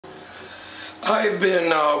I've been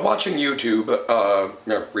watching YouTube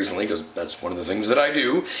recently, because that's one of the things that I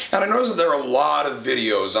do, and I noticed that there are a lot of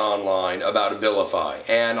videos online about Abilify,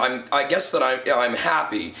 and I guess that I'm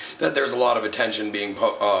happy that there's a lot of attention being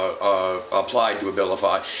applied to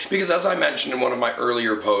Abilify, because as I mentioned in one of my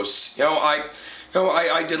earlier posts,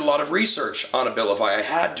 I did a lot of research on Abilify. I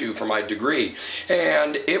had to for my degree,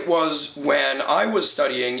 and it was when I was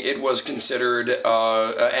studying, it was considered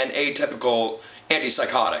an atypical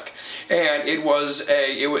antipsychotic, and it was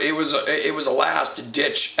a last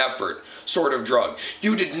ditch effort sort of drug.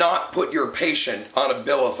 You did not put your patient on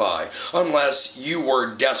Abilify unless you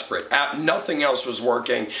were desperate. Nothing else was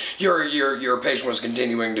working. Your patient was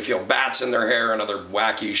continuing to feel bats in their hair and other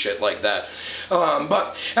wacky shit like that.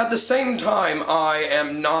 But at the same time, I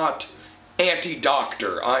am not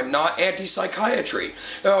anti-doctor. I'm not anti-psychiatry.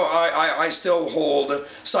 No, I still hold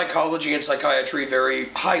psychology and psychiatry very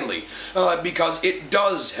highly because it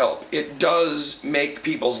does help. It does make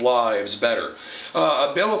people's lives better.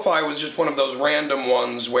 Abilify was just one of those random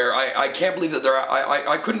ones where I can't believe that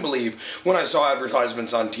I couldn't believe when I saw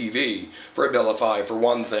advertisements on TV for Abilify, for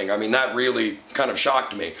one thing. I mean, that really kind of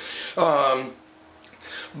shocked me.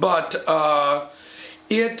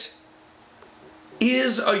 It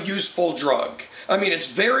is a useful drug. I mean, it's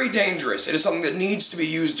very dangerous. It is something that needs to be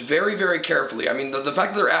used very, very carefully. I mean, the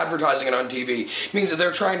fact that they're advertising it on TV means that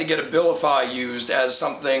they're trying to get Abilify used as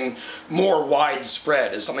something more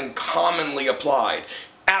widespread, as something commonly applied.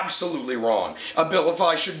 Absolutely wrong.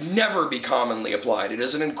 Abilify should never be commonly applied. It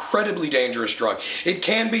is an incredibly dangerous drug. It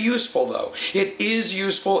can be useful, though. It is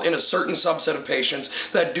useful in a certain subset of patients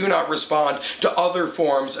that do not respond to other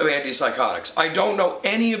forms of antipsychotics. I don't know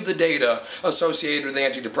any of the data associated with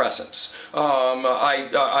antidepressants.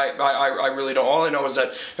 I really don't. All I know is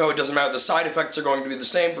that it doesn't matter. The side effects are going to be the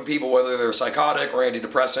same for people whether they're psychotic or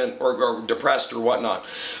antidepressant or depressed or whatnot.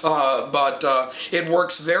 It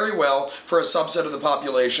works very well for a subset of the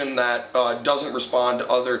population that doesn't respond to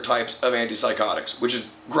other types of antipsychotics, which is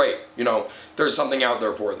great. There's something out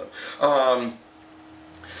there for them.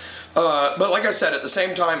 But like I said, at the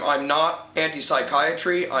same time, I'm not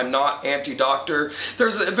anti-psychiatry, I'm not anti-doctor.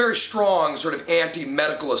 There's a very strong sort of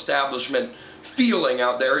anti-medical establishment feeling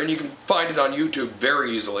out there, and you can find it on YouTube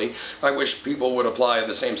very easily. I wish people would apply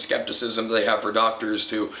the same skepticism they have for doctors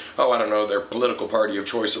to, I don't know, their political party of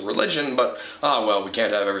choice or religion, but, well, we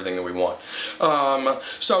can't have everything that we want.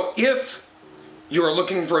 So if you're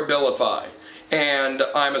looking for Abilify, and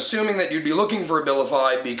I'm assuming that you'd be looking for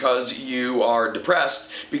Abilify because you are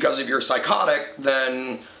depressed, because if you're psychotic,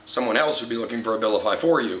 then someone else would be looking for Abilify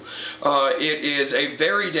for you. It is a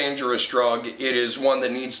very dangerous drug. It is one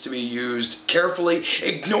that needs to be used carefully.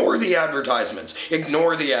 Ignore the advertisements.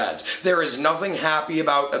 Ignore the ads. There is nothing happy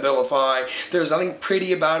about Abilify. There's nothing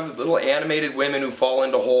pretty about it. Little animated women who fall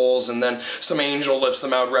into holes and then some angel lifts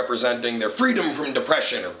them out representing their freedom from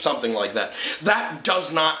depression or something like that. That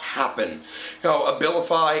does not happen.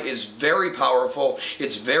 Abilify is very powerful.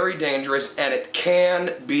 It's very dangerous, and it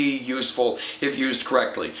can be useful if used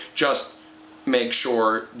correctly. Just make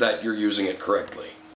sure that you're using it correctly.